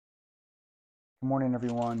Good morning,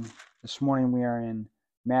 everyone. This morning we are in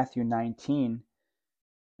Matthew 19.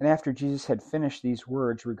 And after Jesus had finished these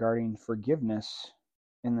words regarding forgiveness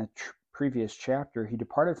in the previous chapter, he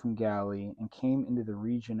departed from Galilee and came into the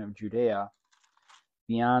region of Judea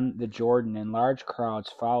beyond the Jordan, and large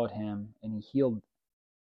crowds followed him, and he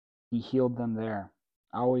healed them there,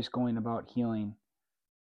 always going about healing.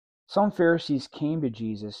 Some Pharisees came to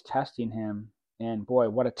Jesus, testing him, and boy,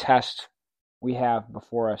 what a test we have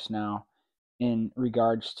before us now in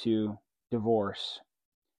regards to divorce,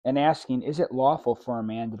 and asking, is it lawful for a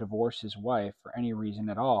man to divorce his wife for any reason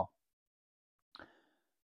at all?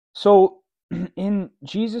 So in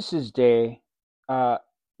Jesus's day,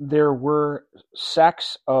 there were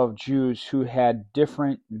sects of Jews who had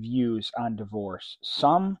different views on divorce.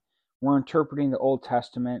 Some were interpreting the Old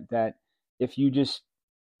Testament that if you just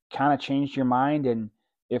kind of changed your mind, and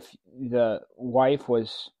if the wife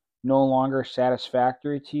was no longer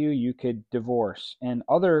satisfactory to you, you could divorce. And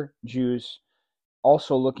other Jews,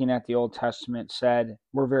 also looking at the Old Testament, said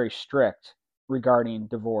we're very strict regarding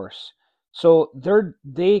divorce. So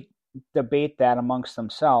they debate that amongst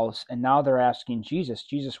themselves, and now they're asking Jesus,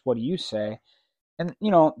 what do you say? And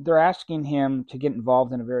they're asking him to get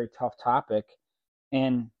involved in a very tough topic,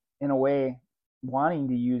 and in a way wanting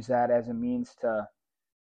to use that as a means to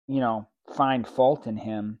find fault in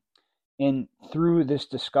him. And through this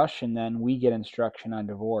discussion, then, we get instruction on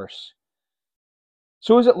divorce.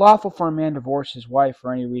 So is it lawful for a man to divorce his wife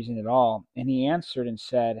for any reason at all? And he answered and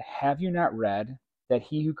said, have you not read that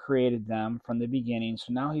he who created them from the beginning?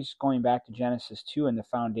 So now he's going back to Genesis 2 and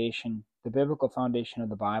the biblical foundation of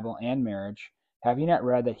the Bible and marriage. Have you not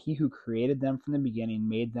read that he who created them from the beginning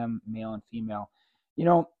made them male and female?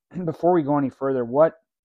 Before we go any further, what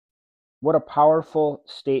a powerful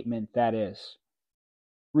statement that is.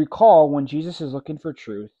 Recall, when Jesus is looking for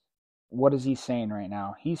truth, what is he saying right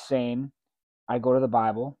now? He's saying, I go to the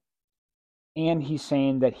Bible, and he's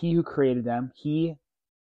saying that he who created them, he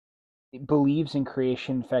believes in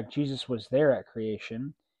creation. In fact, Jesus was there at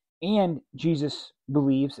creation, and Jesus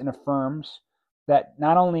believes and affirms that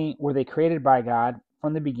not only were they created by God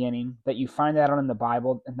from the beginning, that you find that out in the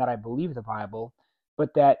Bible, and that I believe the Bible,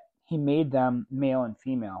 but that he made them male and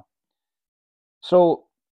female. So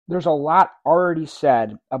there's a lot already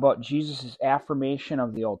said about Jesus' affirmation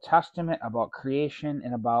of the Old Testament, about creation,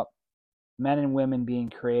 and about men and women being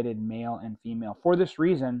created male and female. For this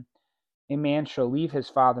reason, a man shall leave his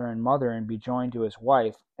father and mother and be joined to his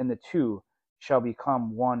wife, and the two shall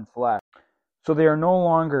become one flesh. So they are no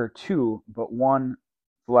longer two, but one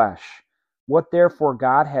flesh. What therefore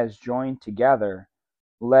God has joined together,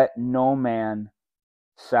 let no man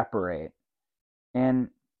separate. And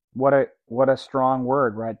what a strong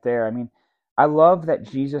word right there. I mean, I love that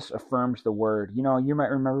Jesus affirms the word. You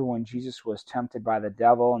might remember when Jesus was tempted by the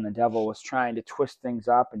devil, and the devil was trying to twist things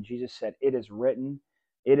up, and Jesus said, it is written.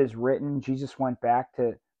 It is written. Jesus went back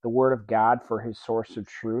to the word of God for his source of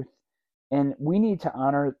truth. And we need to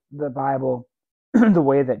honor the Bible the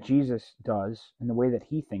way that Jesus does, and the way that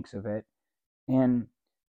he thinks of it. And,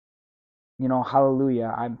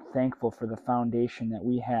 hallelujah, I'm thankful for the foundation that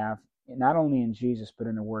we have, not only in Jesus, but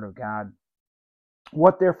in the Word of God.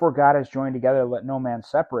 What therefore God has joined together, let no man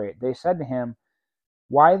separate. They said to him,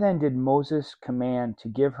 why then did Moses command to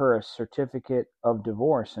give her a certificate of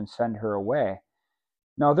divorce and send her away?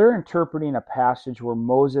 Now they're interpreting a passage where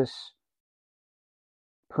Moses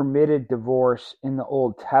permitted divorce in the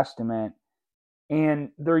Old Testament, and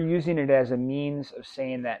they're using it as a means of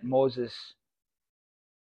saying that Moses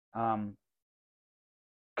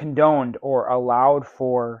condoned or allowed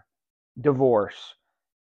for divorce.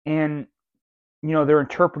 And they're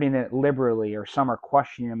interpreting it liberally, or some are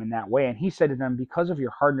questioning him in that way. And he said to them, because of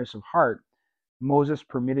your hardness of heart, Moses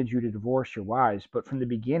permitted you to divorce your wives, but from the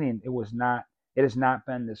beginning it has not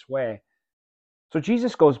been this way. So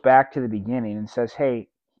Jesus goes back to the beginning and says, hey,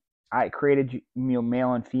 I created you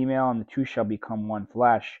male and female, and the two shall become one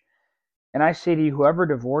flesh. And I say to you, whoever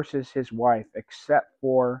divorces his wife except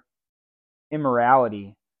for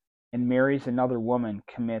immorality and marries another woman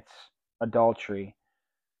commits adultery.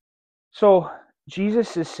 So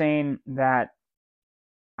Jesus is saying that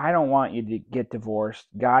I don't want you to get divorced.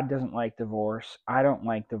 God doesn't like divorce. I don't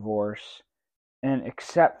like divorce. And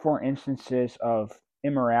except for instances of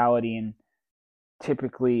immorality, and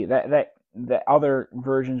typically that other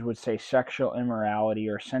versions would say sexual immorality,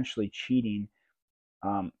 or essentially cheating,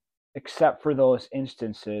 except for those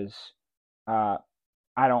instances, I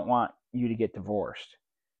don't want you to get divorced.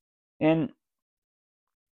 And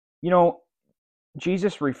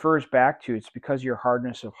Jesus refers back to, it's because of your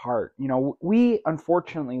hardness of heart. We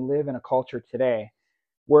unfortunately live in a culture today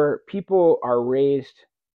where people are raised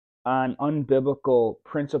on unbiblical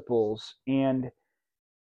principles. And,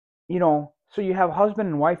 so you have husband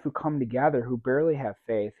and wife who come together who barely have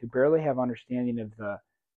faith, who barely have understanding of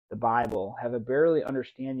the Bible, have a barely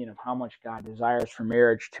understanding of how much God desires for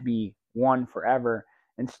marriage to be one forever.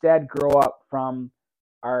 Instead, grow up from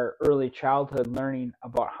our early childhood learning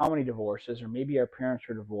about how many divorces, or maybe our parents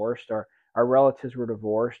were divorced, or our relatives were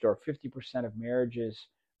divorced, or 50% of marriages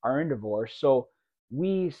are in divorce. So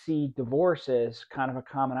we see divorce as kind of a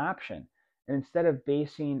common option. And instead of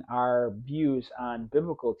basing our views on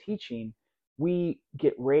biblical teaching, we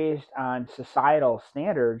get raised on societal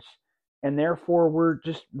standards, and therefore we're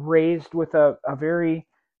just raised with a very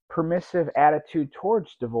permissive attitude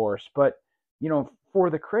towards divorce. But, for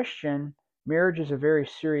the Christian, marriage is a very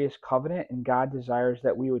serious covenant, and God desires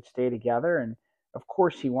that we would stay together. And of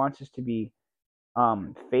course, He wants us to be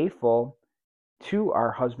faithful to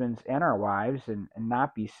our husbands and our wives, and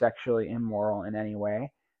not be sexually immoral in any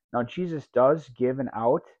way. Now, Jesus does give an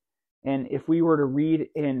out. And if we were to read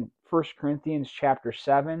in 1 Corinthians chapter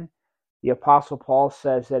 7, the Apostle Paul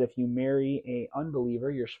says that if you marry a unbeliever,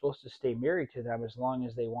 you're supposed to stay married to them as long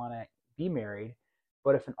as they want to be married.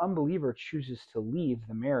 But if an unbeliever chooses to leave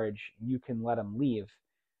the marriage, you can let him leave.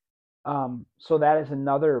 So that is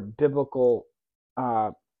another biblical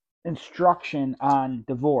instruction on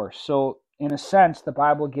divorce. So in a sense, the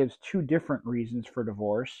Bible gives two different reasons for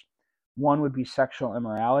divorce. One would be sexual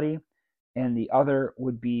immorality, and the other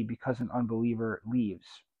would be because an unbeliever leaves.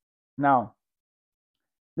 Now,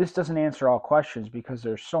 this doesn't answer all questions because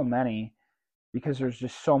there's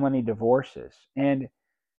just so many divorces. And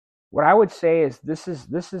what I would say is this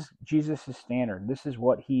is Jesus' standard. This is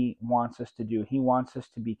what He wants us to do. He wants us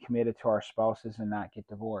to be committed to our spouses and not get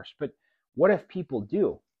divorced. But what if people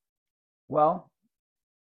do? Well,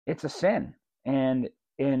 it's a sin, and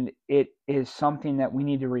it is something that we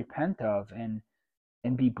need to repent of,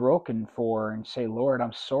 and be broken for, and say, Lord,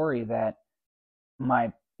 I'm sorry that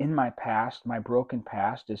in my past, my broken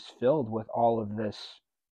past is filled with all of this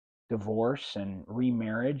divorce and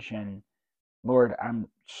remarriage, and Lord, I'm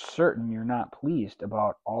certain you're not pleased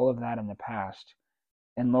about all of that in the past.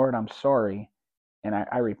 And Lord, I'm sorry, and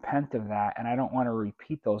I repent of that, and I don't want to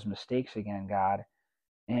repeat those mistakes again, God.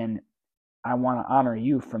 And I want to honor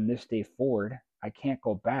you from this day forward. I can't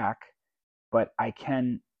go back, but I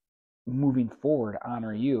can, moving forward,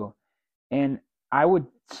 honor you. And I would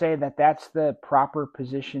say that that's the proper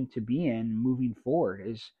position to be in moving forward,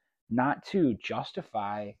 is not to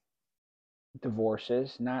justify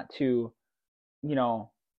divorces, not to,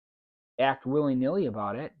 act willy-nilly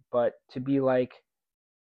about it, but to be like,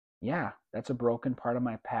 yeah, that's a broken part of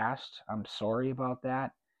my past. I'm sorry about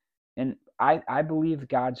that. And I believe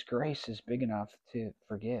God's grace is big enough to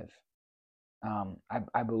forgive.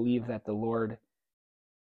 I believe that the Lord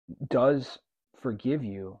does forgive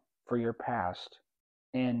you for your past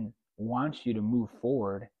and wants you to move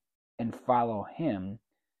forward and follow Him.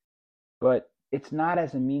 But it's not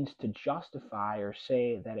as a means to justify or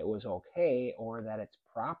say that it was okay or that it's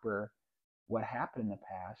proper what happened in the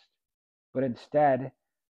past, but instead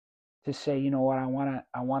to say, you know what, I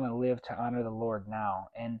want to live to honor the Lord now.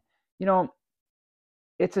 And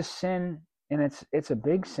it's a sin, and it's a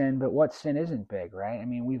big sin, but what sin isn't big, right? I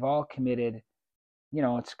mean, we've all committed,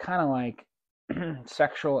 it's kind of like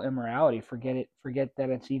sexual immorality. Forget that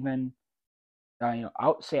it's even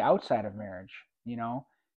outside of marriage,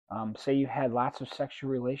 say you had lots of sexual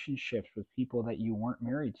relationships with people that you weren't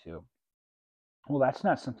married to. Well, that's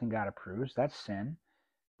not something God approves. That's sin.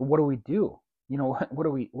 But what do we do? What do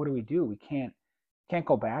we do? We can't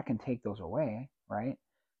go back and take those away, right?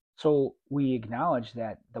 So we acknowledge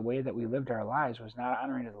that the way that we lived our lives was not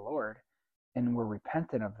honoring to the Lord, and we're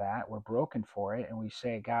repentant of that. We're broken for it, and we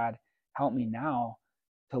say, God, help me now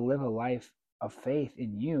to live a life of faith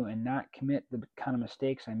in you and not commit the kind of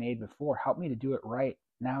mistakes I made before. Help me to do it right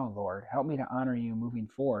now, Lord. Help me to honor you moving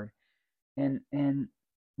forward. And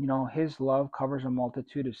His love covers a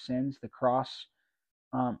multitude of sins. The cross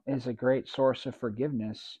is a great source of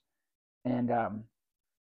forgiveness. And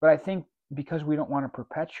but I think because we don't want to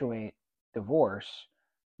perpetuate divorce,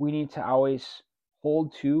 we need to always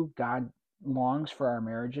hold to God longs for our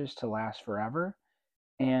marriages to last forever,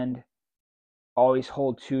 and always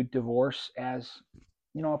hold to divorce as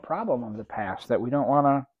a problem of the past that we don't want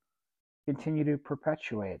to continue to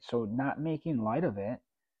perpetuate. So not making light of it,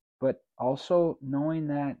 but also knowing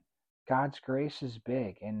that God's grace is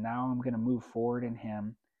big, and now I'm going to move forward in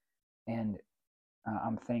Him, and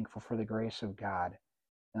I'm thankful for the grace of God.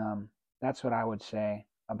 That's what I would say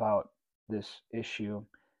about this issue.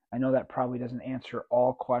 I know that probably doesn't answer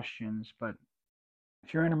all questions, but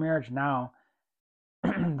if you're in a marriage now,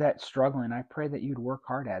 that's struggling, I pray that you'd work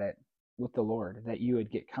hard at it with the Lord, that you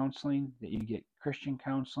would get counseling, that you'd get Christian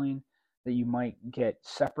counseling, that you might get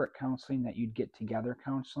separate counseling, that you'd get together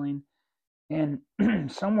counseling. And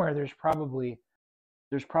somewhere there's probably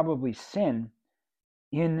sin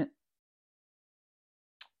in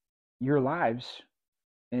your lives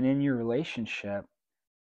and in your relationship,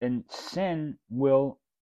 and sin will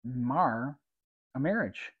mar a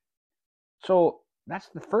marriage. So that's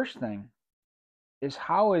the first thing, is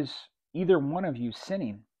how is either one of you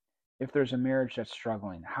sinning if there's a marriage that's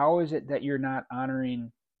struggling? How is it that you're not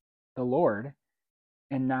honoring the Lord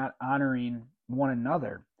and not honoring one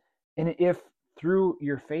another? And if through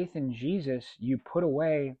your faith in Jesus you put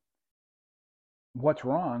away what's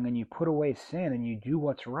wrong and you put away sin and you do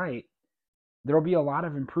what's right, there'll be a lot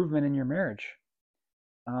of improvement in your marriage.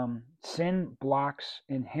 Sin blocks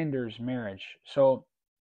and hinders marriage. So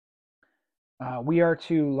we are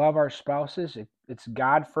to love our spouses. It's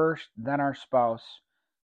God first, then our spouse.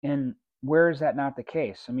 And where is that not the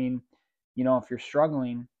case? I mean, if you're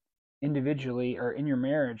struggling individually or in your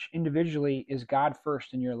marriage, individually, is God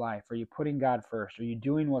first in your life? Are you putting God first? Are you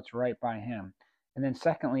doing what's right by Him? And then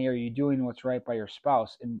secondly, are you doing what's right by your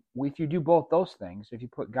spouse? And if you do both those things, if you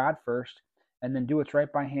put God first and then do what's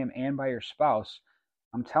right by Him and by your spouse,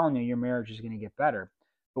 I'm telling you, your marriage is going to get better.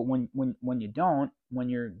 But when you don't, when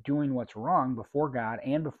you're doing what's wrong before God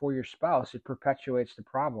and before your spouse, it perpetuates the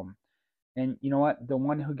problem. And you know what? The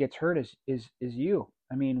one who gets hurt is you.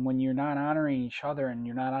 I mean, when you're not honoring each other and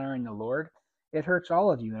you're not honoring the Lord, it hurts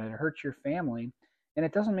all of you and it hurts your family, and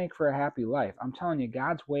it doesn't make for a happy life. I'm telling you,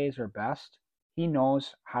 God's ways are best. He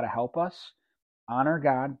knows how to help us. Honor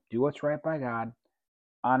God, do what's right by God,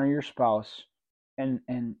 honor your spouse, and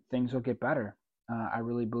things will get better. I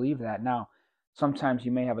really believe that. Now, sometimes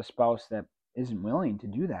you may have a spouse that isn't willing to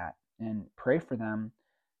do that, and pray for them.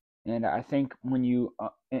 And I think when you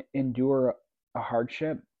endure a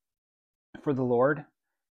hardship for the Lord,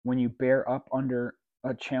 when you bear up under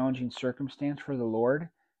a challenging circumstance for the Lord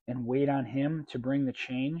and wait on Him to bring the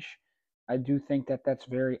change, I do think that that's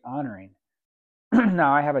very honoring.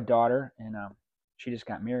 Now, I have a daughter, and she just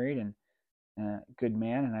got married, and a good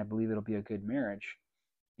man, and I believe it'll be a good marriage.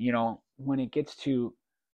 When it gets to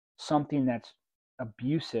something that's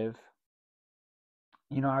abusive,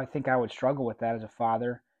 I think I would struggle with that as a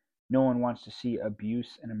father. No one wants to see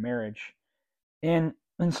abuse in a marriage. And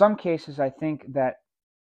in some cases, I think that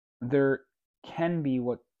there can be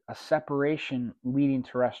a separation leading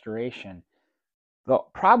to restoration. The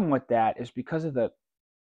problem with that is because of the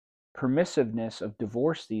permissiveness of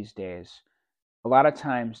divorce these days. A lot of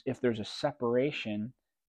times, if there's a separation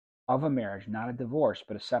of a marriage, not a divorce,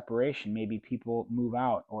 but a separation, maybe people move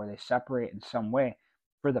out or they separate in some way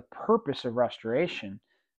for the purpose of restoration.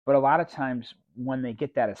 But a lot of times when they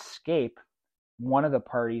get that escape, one of the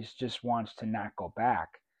parties just wants to not go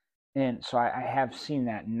back. And so I have seen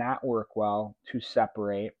that not work well to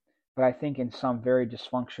separate. But I think in some very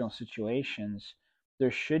dysfunctional situations,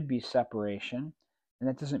 there should be separation. And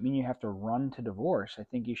that doesn't mean you have to run to divorce. I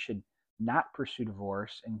think you should not pursue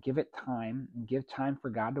divorce and give it time, and give time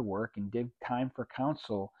for God to work, and give time for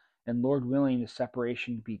counsel. And Lord willing, the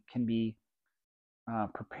separation can be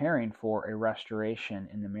preparing for a restoration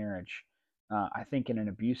in the marriage. I think in an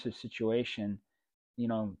abusive situation,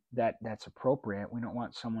 that's appropriate. We don't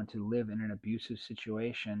want someone to live in an abusive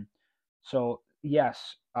situation. So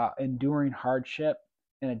yes, enduring hardship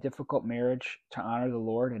in a difficult marriage to honor the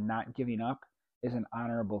Lord and not giving up is an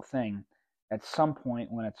honorable thing. At some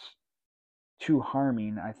point, when it's too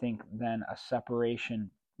harming, I think then a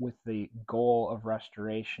separation with the goal of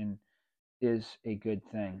restoration is a good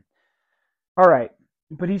thing. All right.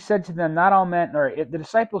 But he said to them, not all men, the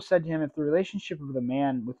disciples said to him, if the relationship of the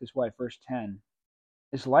man with his wife, verse 10,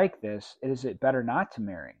 is like this, is it better not to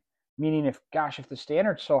marry? Meaning, if the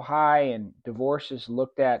standard's so high and divorce is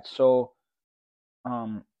looked at so,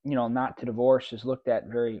 not to divorce is looked at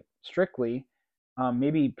very strictly,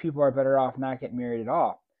 maybe people are better off not getting married at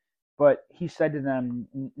all. But he said to them,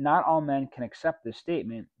 not all men can accept this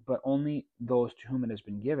statement, but only those to whom it has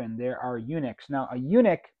been given. There are eunuchs. Now, a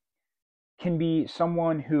eunuch can be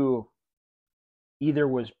someone who either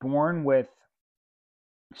was born with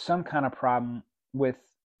some kind of problem with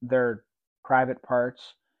their private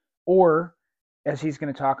parts, or, as he's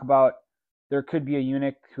going to talk about, there could be a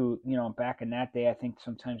eunuch who, back in that day, I think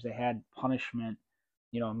sometimes they had punishment,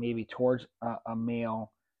 maybe towards a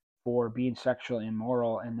male for being sexually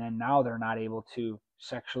immoral, and then now they're not able to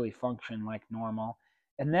sexually function like normal.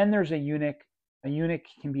 And then there's a eunuch. A eunuch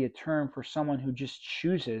can be a term for someone who just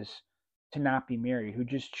chooses to not be married, who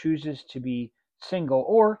just chooses to be single,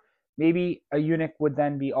 or maybe a eunuch would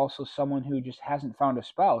then be also someone who just hasn't found a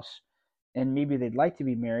spouse, and maybe they'd like to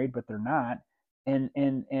be married but they're not,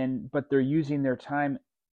 but they're using their time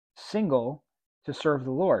single to serve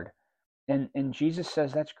the Lord. And Jesus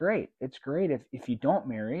says that's great. It's great if you don't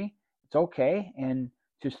marry, it's okay, and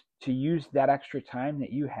to use that extra time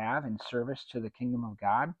that you have in service to the kingdom of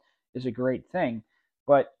God is a great thing.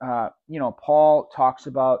 But Paul talks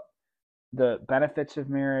about the benefits of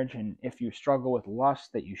marriage, and if you struggle with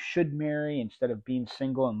lust, that you should marry instead of being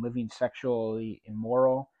single and living sexually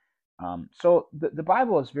immoral. So the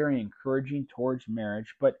Bible is very encouraging towards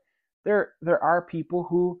marriage, but there are people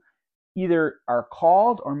who either are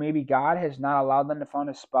called or maybe God has not allowed them to find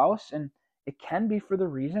a spouse, and it can be for the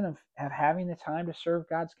reason of having the time to serve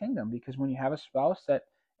God's kingdom, because when you have a spouse that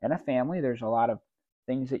and a family, there's a lot of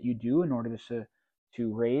things that you do in order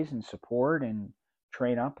to raise and support and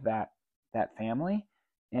train up that family.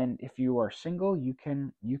 And if you are single, you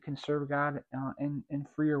can serve God in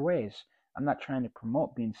freer ways. I'm not trying to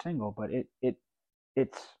promote being single, but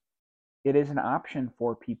it's it is an option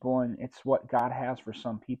for people, and it's what God has for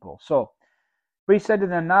some people. So, but he said to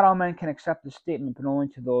them, not all men can accept this statement, but only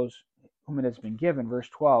to those whom it has been given. Verse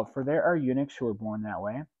 12, for there are eunuchs who are born that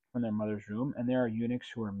way from their mother's womb, and there are eunuchs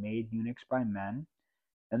who are made eunuchs by men,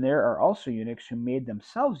 and there are also eunuchs who made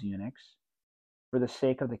themselves eunuchs for the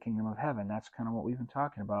sake of the kingdom of heaven. That's kind of what we've been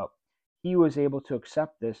talking about. He was able to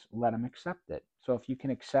accept this, let him accept it. So if you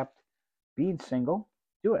can accept being single,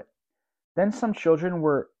 do it. Then some children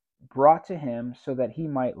were brought to him so that he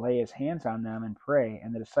might lay his hands on them and pray,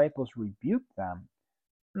 and the disciples rebuked them.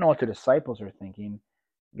 I don't know what the disciples are thinking.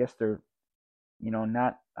 I guess they're,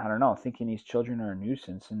 not, I don't know, thinking these children are a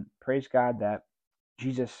nuisance. And praise God that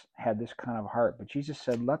Jesus had this kind of heart. But Jesus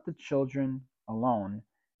said, let the children alone,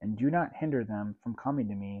 and do not hinder them from coming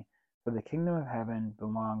to me, for the kingdom of heaven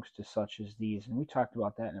belongs to such as these. And we talked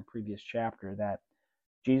about that in a previous chapter, that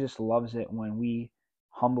Jesus loves it when we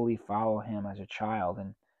humbly follow him as a child.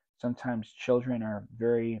 And sometimes children are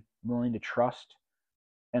very willing to trust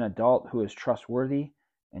an adult who is trustworthy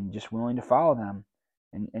and just willing to follow them.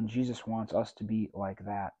 And Jesus wants us to be like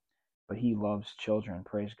that. But he loves children,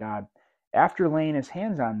 praise God. After laying his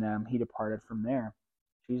hands on them, he departed from there.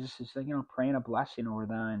 Jesus is, praying a blessing over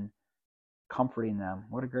them and comforting them.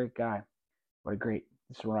 What a great guy. What a great,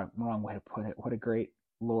 this is the wrong way to put it. What a great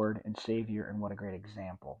Lord and Savior, and what a great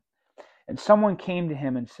example. And someone came to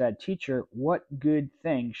him and said, Teacher, what good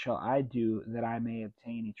thing shall I do that I may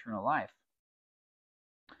obtain eternal life?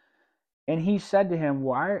 And he said to him,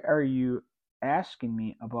 why are you asking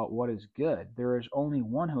me about what is good? There is only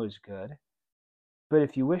one who is good. But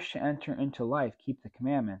if you wish to enter into life, keep the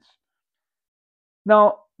commandments.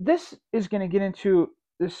 Now, this is going to get into,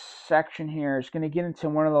 this section here is going to get into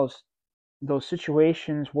one of those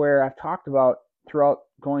situations where I've talked about throughout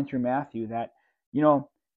going through Matthew, that,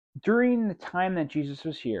 during the time that Jesus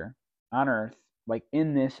was here on earth, like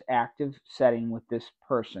in this active setting with this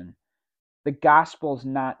person, the gospel is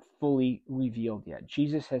not fully revealed yet.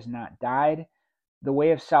 Jesus has not died. The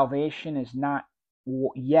way of salvation is not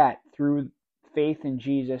yet through faith in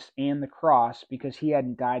Jesus and the cross, because he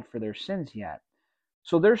hadn't died for their sins yet.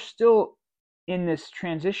 So they're still in this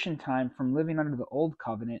transition time from living under the old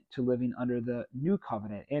covenant to living under the new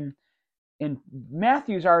covenant. And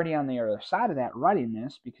Matthew's already on the other side of that, writing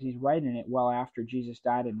this, because he's writing it well after Jesus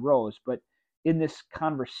died and rose. But in this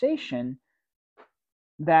conversation,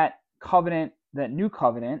 that covenant, that new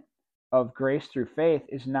covenant of grace through faith,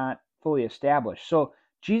 is not fully established. So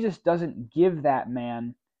Jesus doesn't give that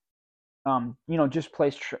man, just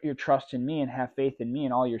place your trust in me and have faith in me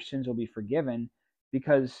and all your sins will be forgiven,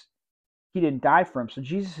 because he didn't die for him. So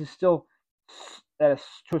Jesus is still, to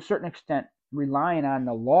a certain extent, relying on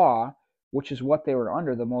the law, which is what they were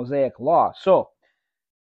under, the Mosaic law. So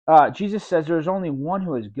Jesus says there's only one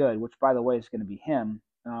who is good, which, by the way, is going to be him.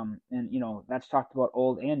 And that's talked about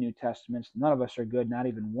Old and New Testaments. None of us are good, not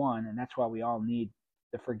even one, and that's why we all need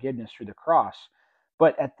the forgiveness through the cross.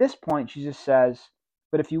 But at this point, Jesus says,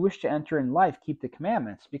 but if you wish to enter in life, keep the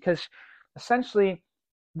commandments, because essentially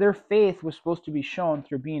their faith was supposed to be shown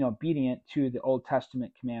through being obedient to the Old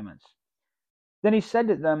Testament commandments. Then he said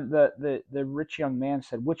to them, the rich young man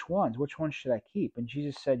said, which ones should I keep? And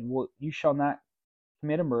Jesus said, well, you shall not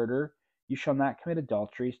commit a murder, you shall not commit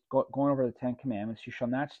adultery, going over the 10 commandments, you shall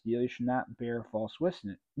not steal, you shall not bear false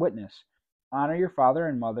witness, honor your father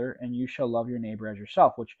and mother, and you shall love your neighbor as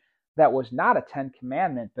yourself, which that was not a 10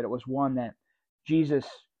 commandment, but it was one that Jesus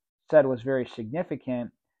said was very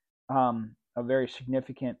significant, a very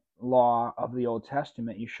significant law of the Old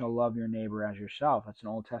Testament. You shall love your neighbor as yourself. That's an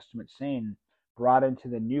Old Testament saying brought into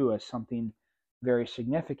the New as something very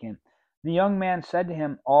significant. The young man said to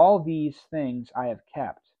him, "All these things I have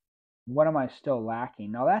kept. What am I still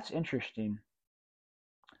lacking?" Now that's interesting.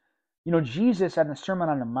 Jesus at the Sermon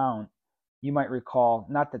on the Mount, you might recall,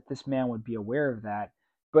 not that this man would be aware of that,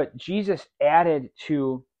 but Jesus added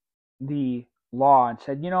to the law and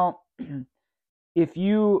said, if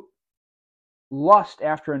you lust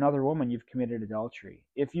after another woman, you've committed adultery.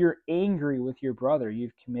 If you're angry with your brother,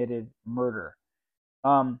 you've committed murder.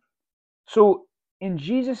 So in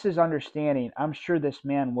Jesus's understanding, I'm sure this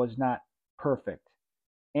man was not perfect.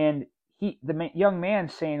 And the young man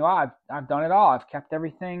saying, "Well, I've done it all. I've kept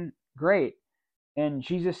everything great." And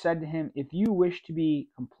Jesus said to him, "If you wish to be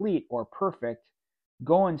complete or perfect,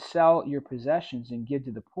 go and sell your possessions and give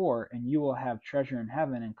to the poor, and you will have treasure in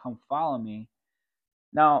heaven, and come follow me."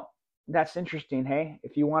 Now, that's interesting, hey?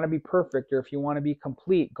 If you want to be perfect or if you want to be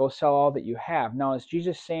complete, go sell all that you have. Now, is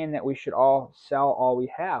Jesus saying that we should all sell all we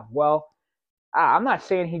have? Well, I'm not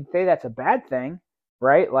saying he'd say that's a bad thing,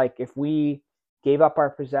 right? Like if we gave up our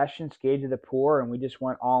possessions, gave to the poor, and we just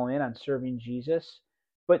went all in on serving Jesus.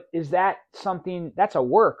 But is that something that's a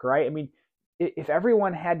work, right? I mean, if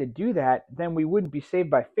everyone had to do that, then we wouldn't be saved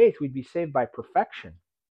by faith, we'd be saved by perfection.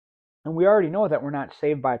 And we already know that we're not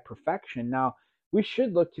saved by perfection. Now, we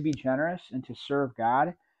should look to be generous and to serve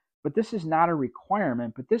God, but this is not a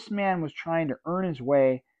requirement. But this man was trying to earn his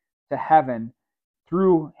way to heaven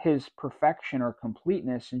through his perfection or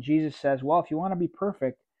completeness. And Jesus says, well, if you want to be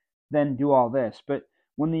perfect, then do all this. But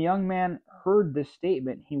when the young man heard this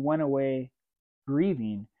statement, he went away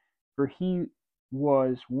grieving, for he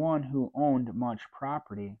was one who owned much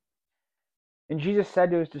property. And Jesus said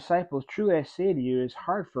to his disciples, "Truly I say to you, it is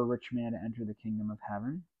hard for a rich man to enter the kingdom of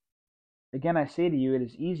heaven. Again, I say to you, it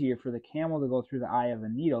is easier for the camel to go through the eye of a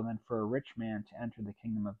needle than for a rich man to enter the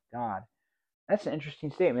kingdom of God." That's an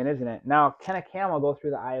interesting statement, isn't it? Now, can a camel go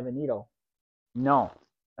through the eye of a needle? No.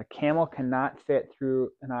 A camel cannot fit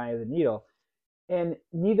through an eye of a needle. And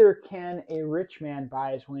neither can a rich man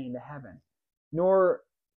buy his way into heaven. Nor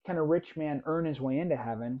can a rich man earn his way into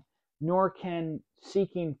heaven. Nor can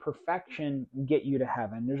seeking perfection get you to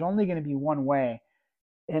heaven. There's only going to be one way.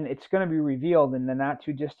 And it's going to be revealed in the not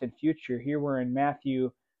too distant future. Here we're in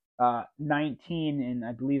Matthew 19, and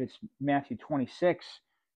I believe it's Matthew 26,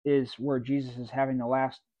 is where Jesus is having the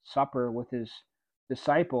Last Supper with his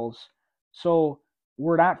disciples. So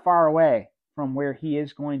we're not far away from where he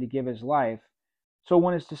is going to give his life. So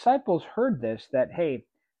when his disciples heard this, that, hey,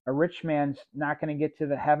 a rich man's not going to get to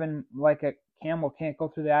the heaven like a camel can't go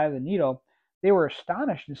through the eye of the needle, they were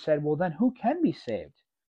astonished and said, well, then who can be saved?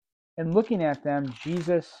 And looking at them,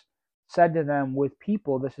 Jesus said to them, with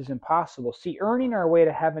people, this is impossible. See, earning our way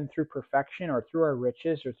to heaven through perfection or through our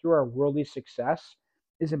riches or through our worldly success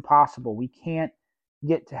is impossible. We can't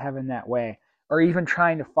get to heaven that way. Or even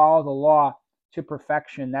trying to follow the law to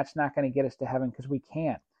perfection, that's not going to get us to heaven because we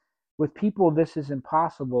can't. With people, this is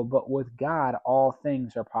impossible, but with God, all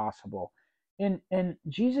things are possible. And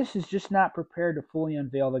Jesus is just not prepared to fully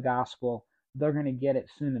unveil the gospel. They're going to get it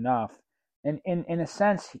soon enough. And in a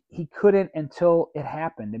sense, he couldn't until it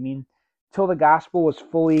happened. I mean, till the gospel was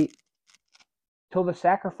fully, till the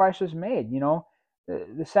sacrifice was made,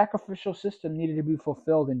 the sacrificial system needed to be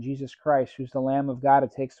fulfilled in Jesus Christ, who's the Lamb of God who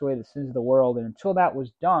takes away the sins of the world. And until that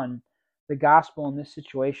was done, the gospel in this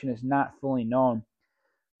situation is not fully known.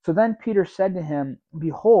 So then Peter said to him,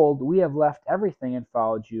 "Behold, we have left everything and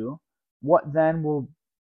followed you. What then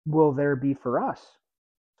will there be for us?"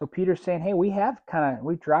 So Peter's saying, hey, we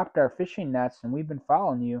dropped our fishing nets and we've been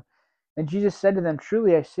following you. And Jesus said to them,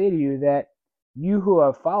 "Truly I say to you that you who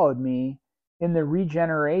have followed me, in the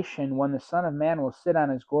regeneration, when the Son of Man will sit on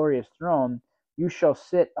his glorious throne, you shall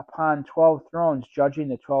sit upon 12 thrones, judging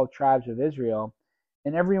the 12 tribes of Israel.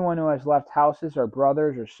 And everyone who has left houses or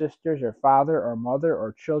brothers or sisters or father or mother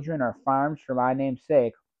or children or farms for my name's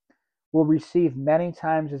sake will receive many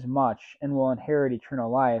times as much and will inherit eternal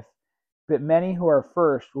life. But many who are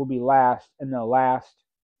first will be last, and the last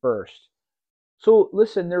first." So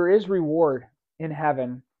listen, there is reward in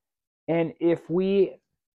heaven. And if we,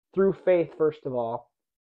 through faith, first of all,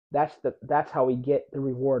 that's how we get the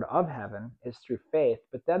reward of heaven, is through faith.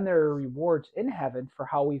 But then there are rewards in heaven for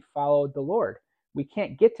how we followed the Lord. We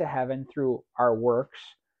can't get to heaven through our works.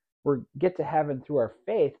 We get to heaven through our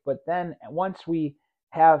faith. But then once we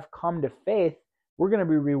have come to faith, we're going to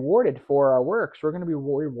be rewarded for our works. We're going to be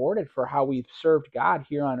rewarded for how we've served God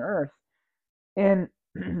here on earth. And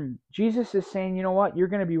Jesus is saying, you know what? You're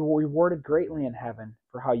going to be rewarded greatly in heaven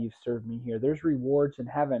for how you've served me here. There's rewards in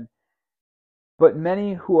heaven. But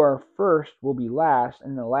many who are first will be last,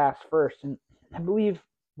 and the last first. And I believe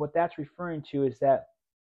what that's referring to is that,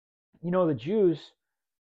 the Jews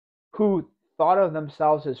who thought of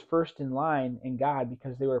themselves as first in line in God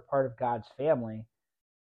because they were part of God's family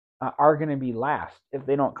are going to be last if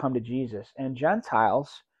they don't come to Jesus. And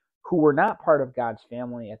Gentiles who were not part of God's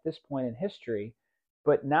family at this point in history,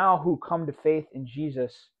 but now who come to faith in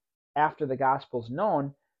Jesus after the gospel's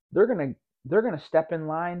known, they're going to step in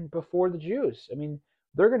line before the Jews. I mean,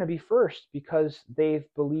 they're going to be first because they've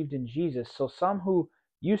believed in Jesus. So some who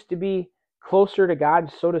used to be closer to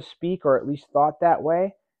God, so to speak, or at least thought that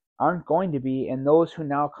way, aren't going to be, and those who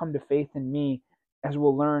now come to faith in me, as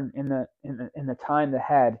we'll learn in the time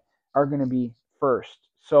ahead, are going to be first.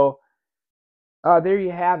 So there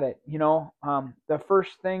you have it. The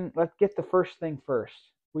first thing, let's get the first thing first.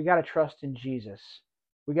 We got to trust in Jesus.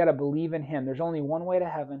 We got to believe in him. There's only one way to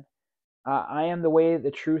heaven. I am the way,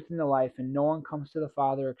 the truth, and the life, and no one comes to the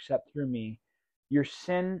Father except through me. Your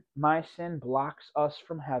sin, my sin, blocks us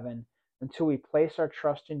from heaven until we place our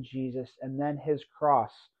trust in Jesus, and then his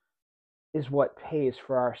cross is what pays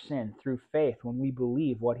for our sin through faith when we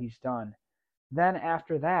believe what he's done. Then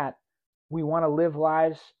after that, we want to live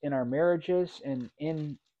lives in our marriages and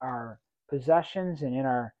in our possessions and in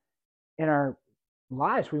our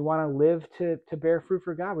lives. We want to live to bear fruit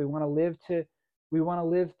for God. We want to live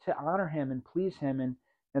to honor him and please him, and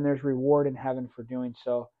there's reward in heaven for doing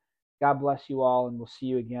so. God bless you all, and we'll see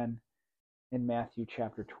you again in Matthew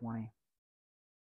chapter 20.